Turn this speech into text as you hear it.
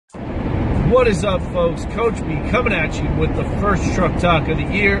What is up, folks? Coach B coming at you with the first truck talk of the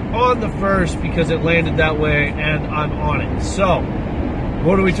year on the first because it landed that way and I'm on it. So,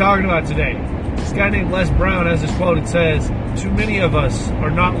 what are we talking about today? This guy named Les Brown has this quote. It says, "Too many of us are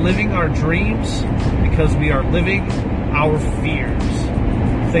not living our dreams because we are living our fears."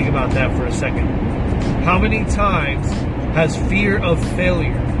 Think about that for a second. How many times has fear of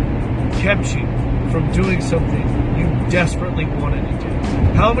failure kept you from doing something you desperately wanted to do?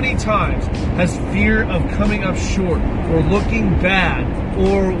 How many times has fear of coming up short or looking bad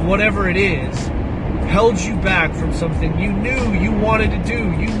or whatever it is held you back from something you knew you wanted to do,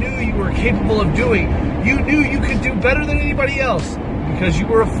 you knew you were capable of doing, you knew you could do better than anybody else because you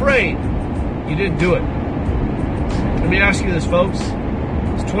were afraid you didn't do it? Let me ask you this, folks.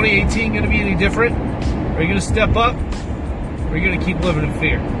 Is 2018 going to be any different? Are you going to step up or are you going to keep living in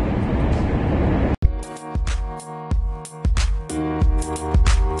fear?